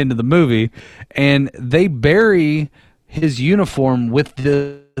 This is the end of the movie, and they bury his uniform with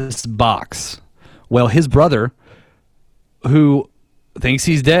this box. Well, his brother, who thinks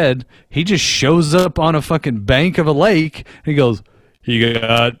he's dead, he just shows up on a fucking bank of a lake, and he goes, "You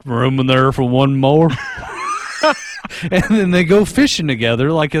got room in there for one more?" And then they go fishing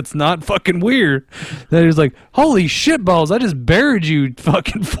together like it's not fucking weird. Then he's like, "Holy shit balls, I just buried you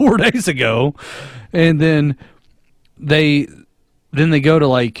fucking 4 days ago." And then they go to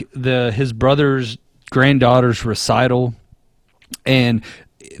like his brother's granddaughter's recital, and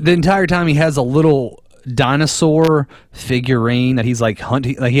the entire time he has a little dinosaur figurine that he's like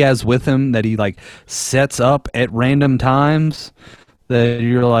hunting, like he has with him, that he like sets up at random times. That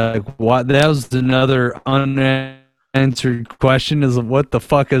you're like, what? That was another unanswered question: is what the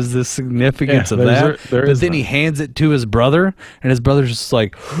fuck is the significance of that? But then he hands it to his brother, and his brother's just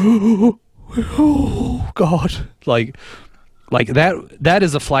like, "Oh God!" Like that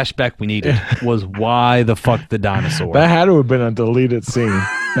is a flashback we needed. Was why the fuck the dinosaur? That had to have been a deleted scene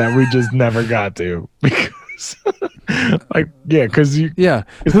that we just never got to, because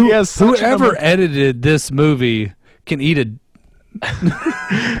whoever edited this movie can eat a.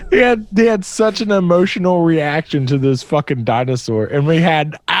 He had such an emotional reaction to this fucking dinosaur, and we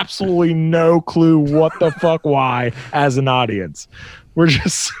had absolutely no clue what the fuck why as an audience. We're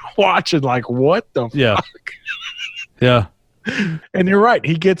just watching like, what the fuck? Yeah. And you're right.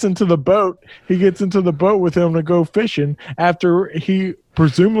 He gets into the boat. He gets into the boat with him to go fishing after he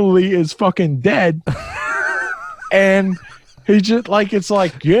presumably is fucking dead. And he just like, it's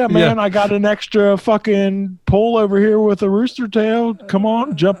like, yeah, man, I got an extra fucking pole over here with a rooster tail. Come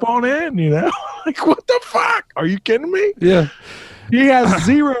on, jump on in, you know? Like, what the fuck? Are you kidding me? Yeah. He has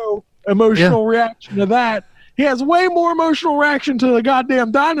zero emotional reaction to that. He has way more emotional reaction to the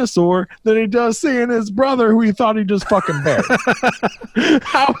goddamn dinosaur than he does seeing his brother, who he thought he just fucking buried.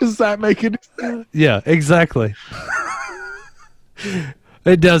 How does that make it? Yeah, exactly.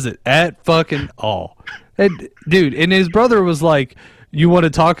 It doesn't at fucking all. And, dude, and his brother was like, "You want to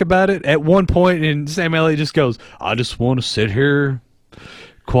talk about it?" At one point, and Sam Elliott just goes, "I just want to sit here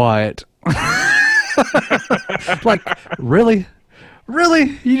quiet." Like, really?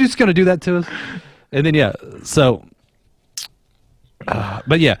 You just gonna do that to us? And then so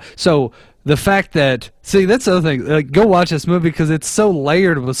the fact that, see, that's the other thing, like, go watch this movie because it's so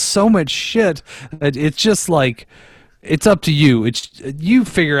layered with so much shit that it's just like, it's up to you. It's you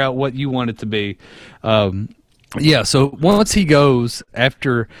figure out what you want it to be. So once he goes,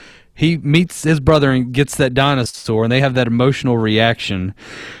 after he meets his brother and gets that dinosaur, and they have that emotional reaction,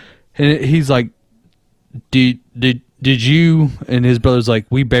 and he's like, Did you? And his brother's like,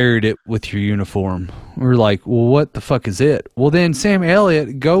 "We buried it with your uniform." We're like, "Well, what the fuck is it?" Well, then Sam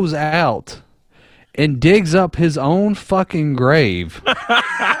Elliott goes out and digs up his own fucking grave.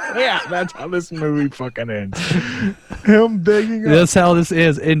 Yeah, that's how this movie fucking ends. Him digging up. That's how this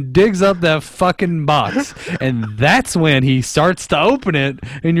is. And digs up that fucking box. And that's when he starts to open it,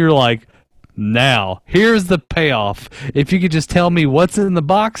 and you're like, now, here's the payoff. If you could just tell me what's in the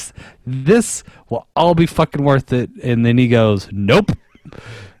box, this will all be fucking worth it. And then he goes, "Nope,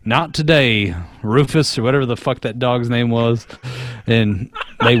 not today, Rufus," or whatever the fuck that dog's name was. And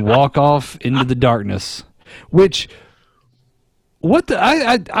they walk off into the darkness. Which,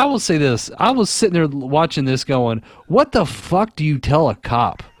 I will say this. I was sitting there watching this going, what the fuck do you tell a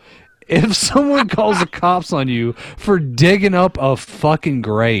cop? If someone calls the cops on you for digging up a fucking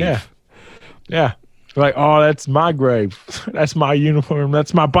grave. Yeah. Like, "Oh, that's my grave. That's my uniform.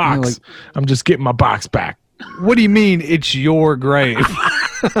 That's my box. Like, I'm just getting my box back." What do you mean it's your grave?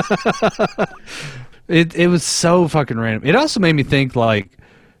 It was so fucking random. It also made me think, like,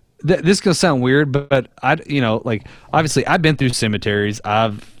 this is gonna sound weird, but like, obviously I've been through cemeteries.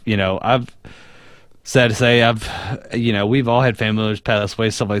 I've sad to say, we've all had family members pass away,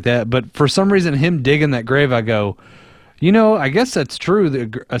 stuff like that. But for some reason, him digging that grave, I go, I guess that's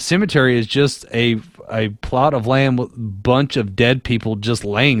true. A cemetery is just a plot of land with a bunch of dead people just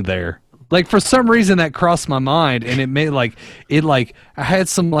laying there. Like, for some reason that crossed my mind, and it made I had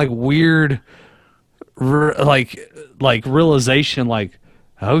some like weird realization, like,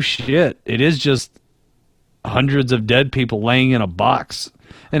 oh shit, it is just hundreds of dead people laying in a box.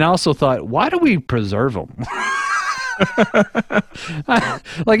 And I also thought, why do we preserve them?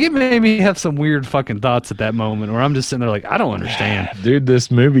 It made me have some weird fucking thoughts at that moment where I'm just sitting there like, I don't understand. Dude,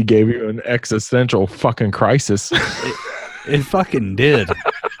 this movie gave you an existential fucking crisis. It fucking did.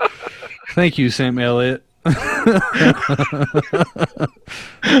 Thank you, Sam Elliott.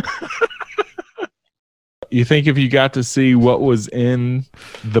 You think if you got to see what was in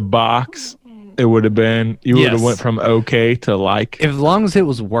the box, it would have been, you would have Yes. went from okay to like? As long as it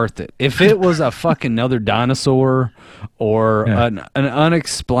was worth it. If it was a fucking another dinosaur or Yeah. an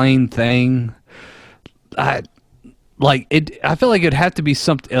unexplained thing, I feel like it'd have to be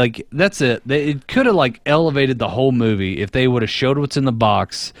something like that's it. It could have like elevated the whole movie if they would have showed what's in the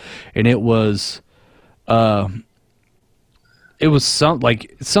box, and it was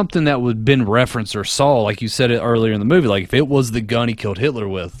something that would have been referenced or saw, like you said it earlier in the movie. Like if it was the gun he killed Hitler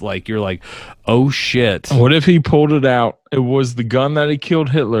with, like you're like, oh shit. What if he pulled it out? It was the gun that he killed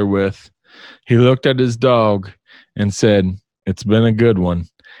Hitler with. He looked at his dog and said, "It's been a good one,"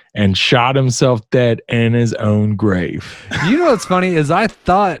 and shot himself dead in his own grave. You know what's funny is I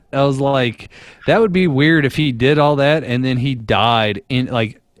was like, that would be weird if he did all that and then he died in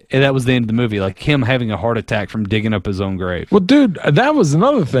like. And that was the end of the movie, like him having a heart attack from digging up his own grave. Well, dude, that was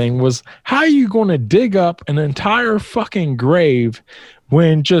another thing, was how are you going to dig up an entire fucking grave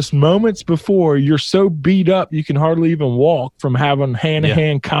when just moments before you're so beat up you can hardly even walk from having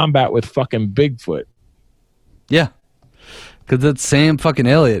hand-to-hand combat with fucking Bigfoot? Yeah. Because that's Sam fucking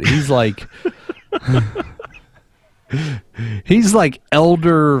Elliott. He's like... he's like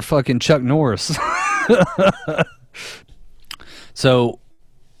elder fucking Chuck Norris. So...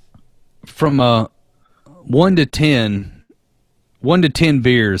 From 1 to 10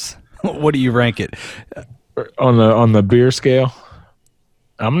 beers, what do you rank it? On the beer scale,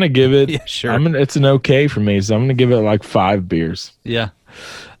 I'm gonna give it. Yeah, sure. It's an okay for me, so I'm gonna give it like 5 beers. Yeah,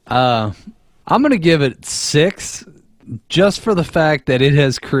 I'm gonna give it 6, just for the fact that it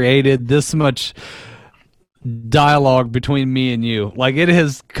has created this much dialogue between me and you. Like it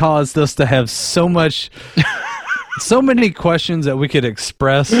has caused us to have so many questions that we could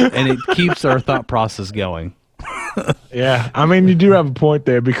express, and it keeps our thought process going. Yeah, I mean, you do have a point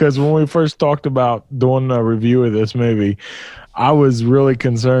there, because when we first talked about doing a review of this movie, I was really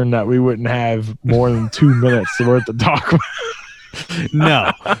concerned that we wouldn't have more than 2 minutes worth to talk about.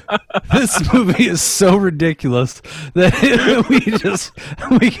 No, this movie is so ridiculous that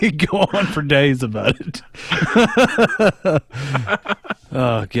we could go on for days about it.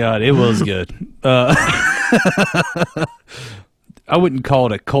 Oh God, it was good. I wouldn't call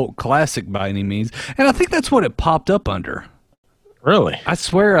it a cult classic by any means, and I think that's what it popped up under. Really? I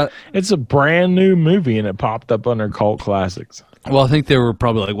swear, It's a brand new movie, and it popped up under cult classics. well, I think they were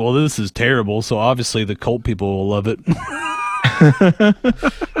probably like, well, this is terrible, so obviously the cult people will love it.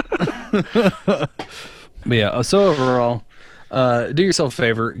 But yeah, so overall, do yourself a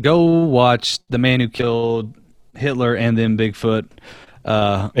favor, go watch The Man Who Killed Hitler and then Bigfoot.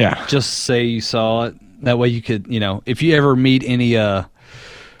 Yeah. Just say you saw it. That way you could, if you ever meet any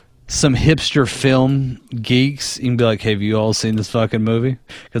some hipster film geeks, you can be like, hey, have you all seen this fucking movie?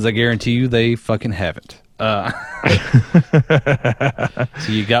 Because I guarantee you they fucking haven't. So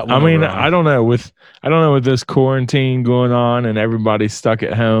you got one. I mean, over on. I don't know with this quarantine going on and everybody stuck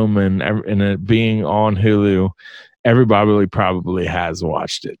at home and it being on Hulu, everybody probably has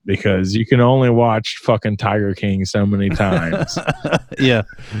watched it, because you can only watch fucking Tiger King so many times Yeah.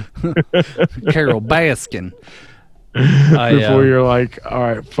 Carol Baskin. before you're like, all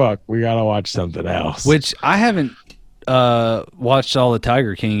right, fuck, we gotta watch something else. Which I haven't watched all the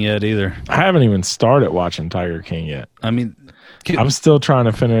Tiger King yet either. I haven't even started watching Tiger King yet. I mean, I'm still trying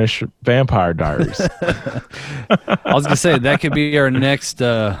to finish Vampire Diaries. I was gonna say that could be our next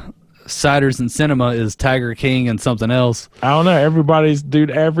Ciders and Cinema is Tiger King and something else. I don't know.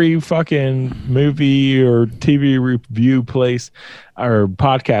 Every fucking movie or TV review place or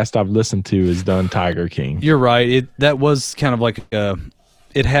podcast I've listened to has done Tiger King. You're right. That was kind of like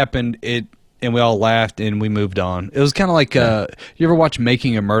it happened. And we all laughed and we moved on. It was kind of like you ever watch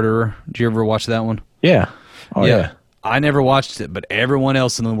Making a Murderer? Did you ever watch that one? Yeah. Oh yeah. I never watched it, but everyone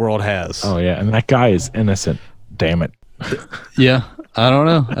else in the world has. Oh yeah. And that guy is innocent. Damn it. Yeah. I don't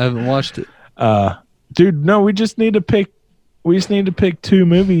know. I haven't watched it. Dude, no, we just need to pick 2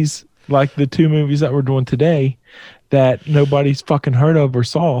 movies, like the 2 movies that we're doing today, that nobody's fucking heard of or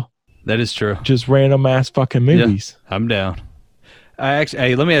saw. That is true. Just random ass fucking movies. Yeah, I'm down.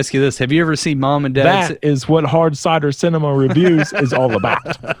 Hey, let me ask you this: have you ever seen Mom and Dad? That is what Hard Cider Cinema Reviews is all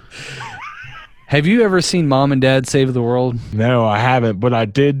about. Have you ever seen Mom and Dad Save the World? No, I haven't, but I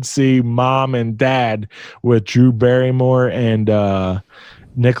did see Mom and Dad with Drew Barrymore and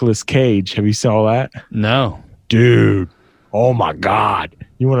Nicolas Cage. Have you saw that? No. Dude, oh my God.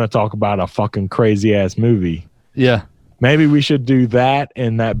 You want to talk about a fucking crazy ass movie? Yeah. Maybe we should do that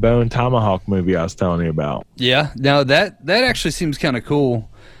in that Bone Tomahawk movie I was telling you about. Yeah. Now that actually seems kind of cool.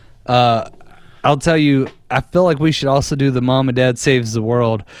 I'll tell you, I feel like we should also do the Mom and Dad Saves the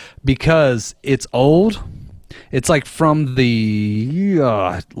World because it's old. It's like from the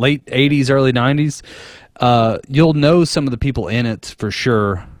late 80s, early 90s. You'll know some of the people in it for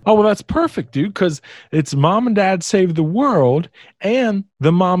sure. Oh, well, that's perfect, dude, because it's Mom and Dad Save the World and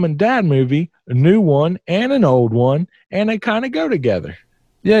the Mom and Dad movie, a new one and an old one, and they kind of go together.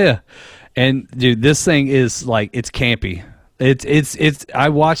 Yeah. And, dude, this thing is, like, it's campy. It's. I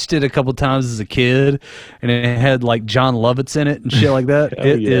watched it a couple times as a kid, and it had, like, John Lovitz in it and shit like that.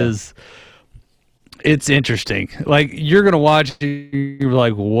 It's interesting. Like, you're going to watch it, you're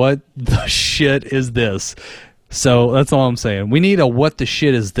like, what the shit is this? So that's all I'm saying. We need a what the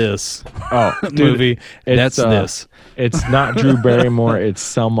shit is this movie. That's this. It's not Drew Barrymore. It's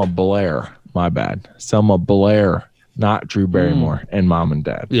Selma Blair. My bad. Selma Blair, not Drew Barrymore and Mom and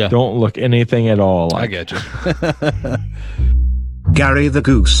Dad. Yeah. Don't look anything at all like. I get you. Gary the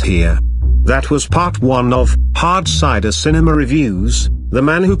Goose here. That was part 1 of Hard Cider Cinema Reviews, The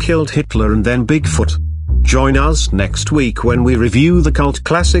Man Who Killed Hitler and Then Bigfoot. Join us next week when we review the cult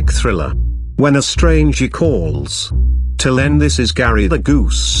classic thriller, When a Stranger Calls. Till then, this is Gary the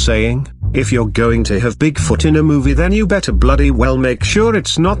Goose saying, if you're going to have Bigfoot in a movie, then you better bloody well make sure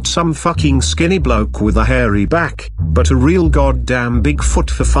it's not some fucking skinny bloke with a hairy back, but a real goddamn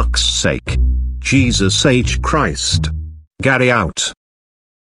Bigfoot for fuck's sake. Jesus H. Christ. Gary out.